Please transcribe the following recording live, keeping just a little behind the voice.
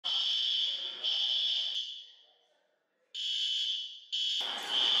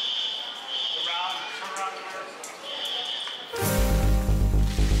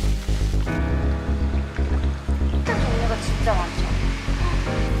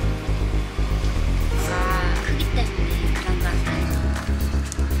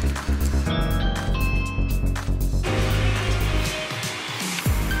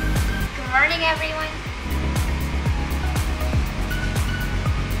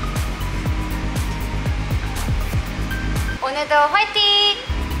오늘도 화이팅!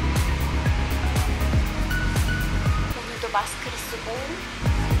 오늘도 마스크를 쓰고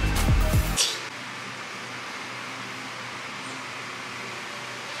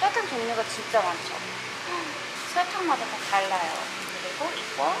설탕 종류가 진짜 많죠? 설탕마다 다 달라요. 그리고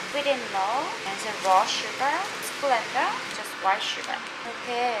이거 휘린너, and raw sugar, splendor, just white sugar.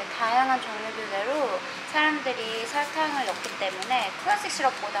 이렇게 다양한 종류별로 사람들이 설탕을 넣기 때문에 클래식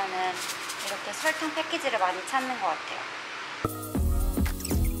시럽보다는 이렇게 설탕 패키지를 많이 찾는 것 같아요.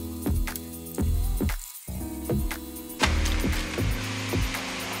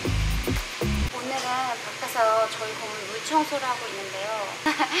 오늘은 밖에서 저희 건물 물 청소를 하고 있는데요.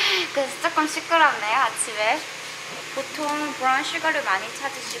 그래서 조금 시끄럽네요, 아침에. 보통 브라운 슈거를 많이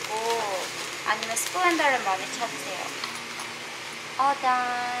찾으시고 아니면 스플렌더를 많이 찾으세요. All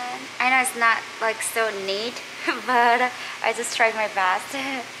done. I know it's not like so neat, but I just tried my best.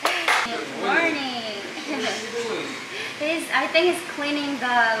 Good morning. I think he's cleaning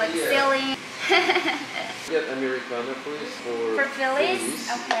the ceiling. Get Americano, please, for Phyllis.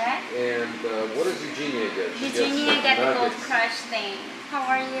 Okay. And what does Eugenia get? Eugenia get the gold crush thing. How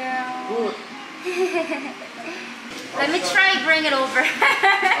are you? Good. Let me try bring it over.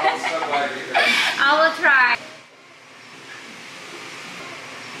 I will try.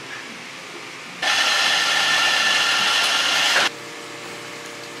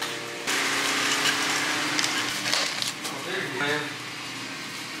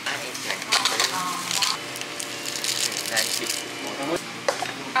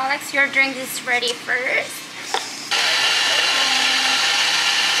 Alex, your drink is ready first.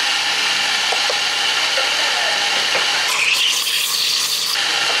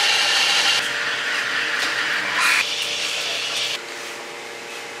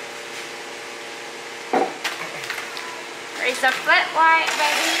 Is the flat white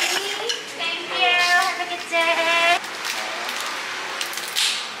ready? Thank you. Have a good day.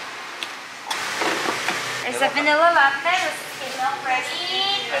 There's a vanilla latte with skim milk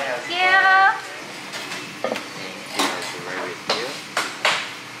ready. Thank you.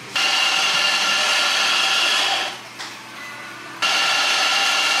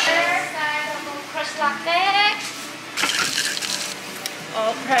 Crush latte.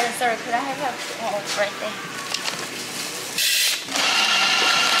 Oh, sorry. Could I have a right there?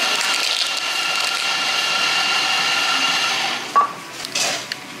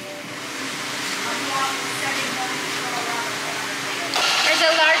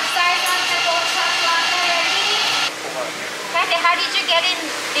 How did you get in?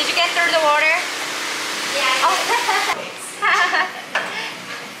 Did you get through the water? Yeah. Oh.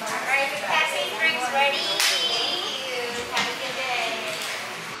 Alright, the caffeine drink's ready. Have a good day.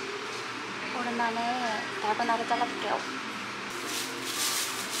 오랜만에 달고나를 잘라볼게요.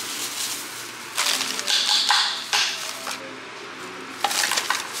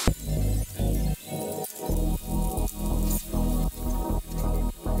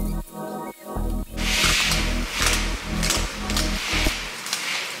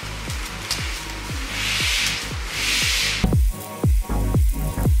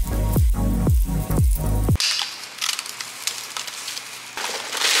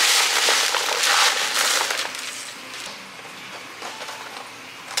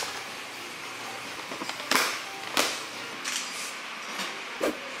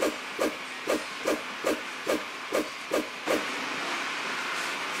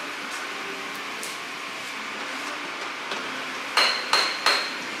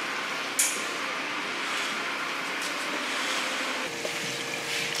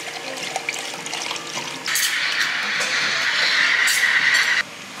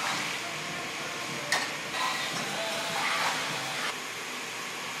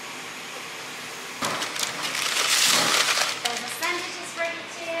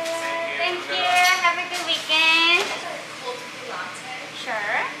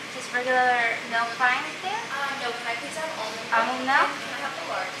 Regular milk fine with it? No, can I please have almond milk? Almond milk? Can I have the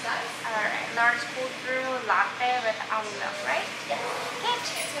large size? Alright, large cold brew latte with almond milk, right? Yes. Okay.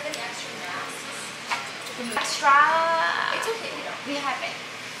 Can I have any extra masks? Extra? It's okay, we don't. We have it.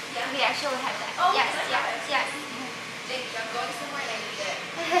 Yeah. We actually have that. Oh, yes, can I yes, have it? yes. Thank you. I'm going somewhere and I need it.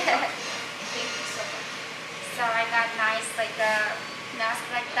 Thank you so much. So I got nice like a mask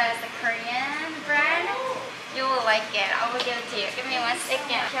like that is the Korean brand. You will like it. I will give it to you. Give me 1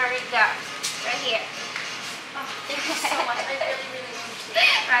 second. Here we go. Right here. Oh, thank you so much. I really, really appreciate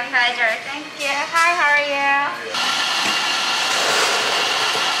it. My pleasure. Thank you. Hi, how are you?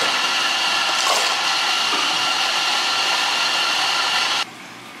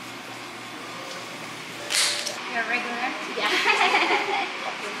 Your regular? Yeah.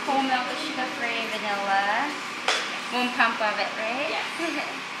 Whole milk, sugar-free, vanilla. 1 pump of it, right? Yes.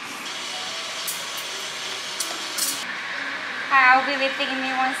 Hi, I'll be waiting. Give me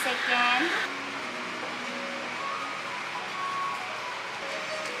 1 second.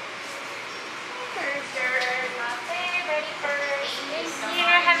 Ready for here.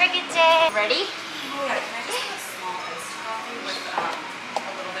 Have a good day. Ready? Yeah, can I just have a small iced coffee with a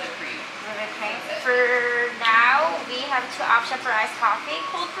little bit of cream? Okay. For now, we have 2 options for iced coffee: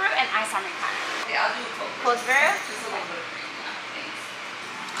 cold brew and iced americano. Okay, I'll do a cold brew. Cold brew. Just a little bit of cream. Yeah, thanks.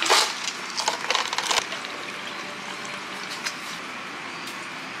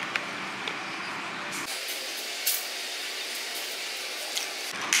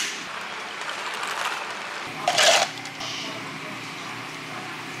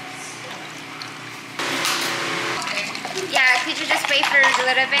 Yeah, could you just wait for a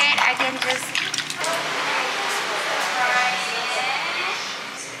little bit? I can just.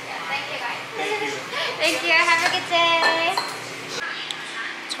 Thank you, guys. Thank you. Have a good day.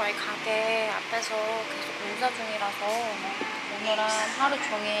 저희 가게 앞에서 계속 공사 중이라서 오늘은 하루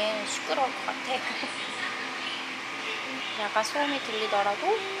종일 시끄러울 것 같아요. 약간 소음이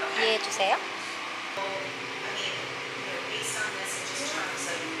들리더라도 이해해 주세요.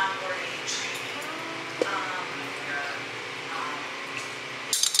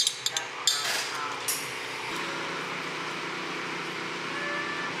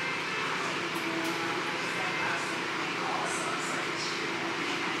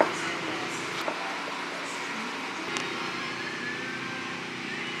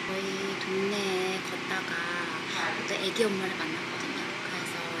 저희 동네에 걷다가 어떤 애기 엄마를 만났거든요.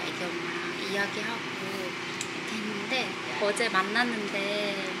 그래서 애기 엄마랑 이야기하고 이렇게 했는데 어제 만났는데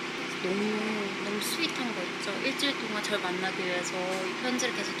너무 스윗한 거 있죠. 일주일 동안 저를 만나기 위해서 이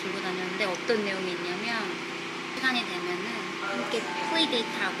편지를 계속 들고 다녔는데 어떤 내용이 있냐면 시간이 되면은 함께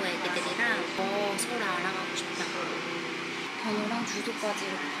플레이데이트하고 애기들이랑 서로 알아가고 싶다고 번호랑 주소까지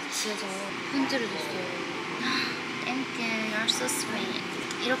이렇게 같이 해서 편지를 줬어요. Thank you, you're so sweet.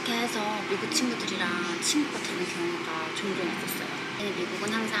 이렇게 해서 미국 친구들이랑 친구가 되는 경우가 종종 있었어요.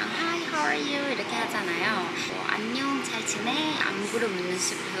 미국은 항상 Hi, how are you? 이렇게 하잖아요. 안녕, 잘 지내? 안부를 묻는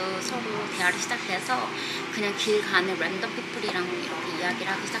식으로 서로 대화를 시작해서 그냥 길 가는 랜덤 피플이랑 이렇게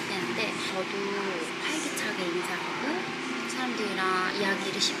이야기를 하기 시작했는데 저도 활기차게 인사하고 사람들이랑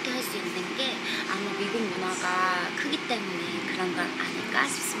이야기를 쉽게 할 수 있는 게 아마 미국 문화가 크기 때문에 그런 건 아닐까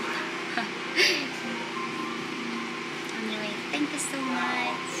싶습니다. Anyway, thank you so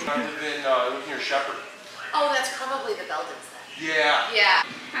much. I live near Shepherd. Oh, that's probably the Beldens then. Yeah. Yeah.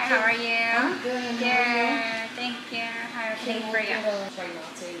 Hi, how are you? I'm good. Good. Thank you. How are you for you? Chai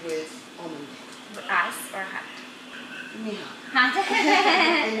latte with almond. Ice or hot? Yeah. Hot.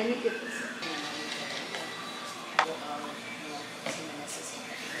 And let me get this.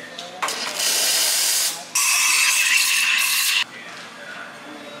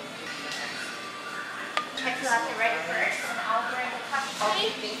 Chai latte ready first, and I'll bring the coffee.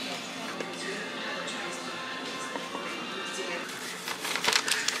 Thank you.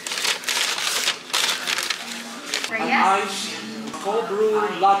 For An you? ice cold brew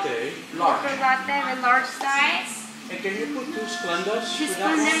latte, large. Cold latte with large size. And can you put 2 Splendas? Two to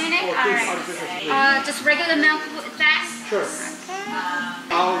that Splenda one? in it? Or 2 Alright. artificial sweeteners? Just regular milk with that? Sure.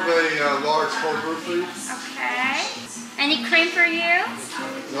 I'll have a large cold brew, please. Okay. Any cream for you?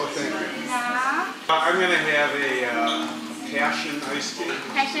 No, thank you. No. I'm gonna have a passion iced tea.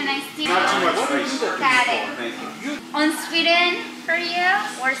 Passion iced tea. Not too much What do you ice. do that Got for? it. Thank you. Unsweetened for you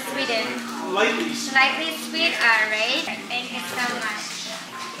or sweetened? Lightly sweet. Slightly sweet? Alright. Thank you so much.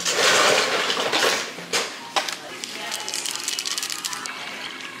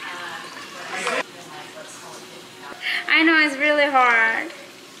 I know it's really hard.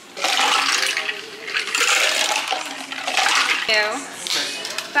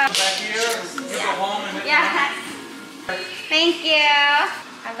 Back here, you go home and Yes. Thank you.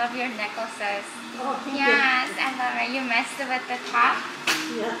 I love your necklaces. Yes, I love it. You messed with the top.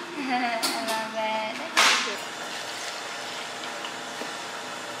 Yeah. I love it.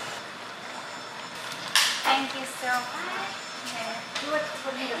 Thank you so much. Do it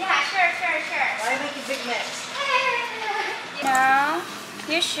for me. Yeah, sure. Why make a big mess? No,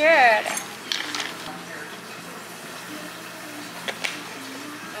 you should.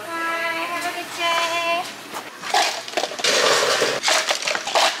 Bye. Have a good day.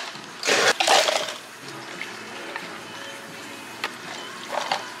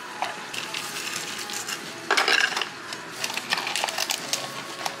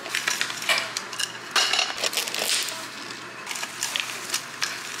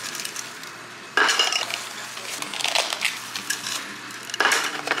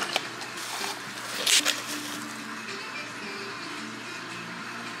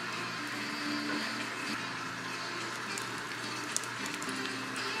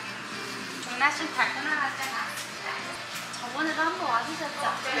 동남신 발견하잖아. 저번에도 한번 와주셨죠?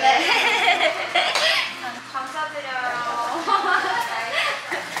 네. 감사드려요.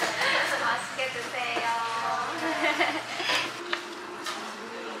 맛있게 드세요.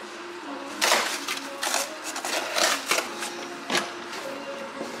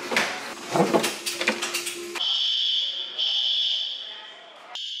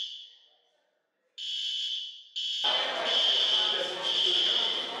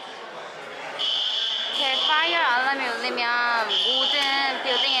 이렇게 파이어 알람이 울리면 모든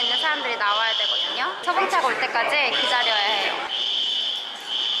빌딩에 있는 사람들이 나와야 되거든요. 소방차가 올 때까지 기다려야 해요.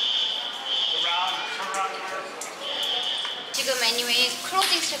 지금 anyway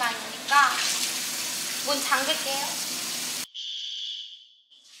클로징 시간이니까 문 잠글게요.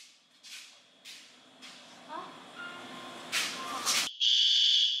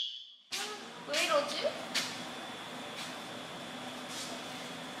 왜 이러지?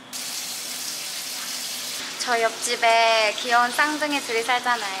 저 옆집에 귀여운 쌍둥이 둘이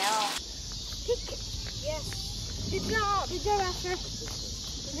살잖아요. Good job, Asher.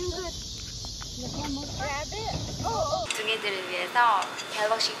 Doing good. Grab it. 둥이들을 위해서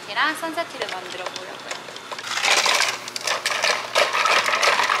갤럭시티랑 선셋티를 만들어 보려고요.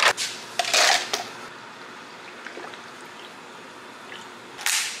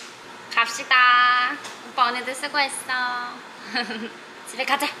 갑시다. 오빠 오늘도 수고했어. 집에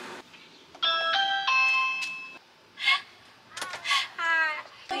가자.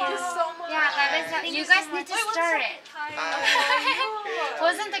 Thank you so much. Yeah, that is. You guys need to stir it.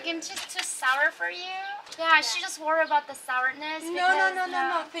 Wasn't the kimchi too sour for you? Yeah, she just worried about the sourness.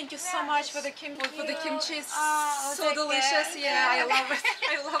 No. Thank you so much for the kimchi. It's so delicious. Yeah, I love it.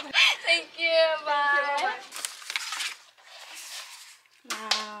 I love it. Thank you. Bye.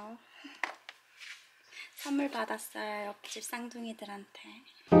 와우. 선물 받았어요, 옆집 쌍둥이들한테.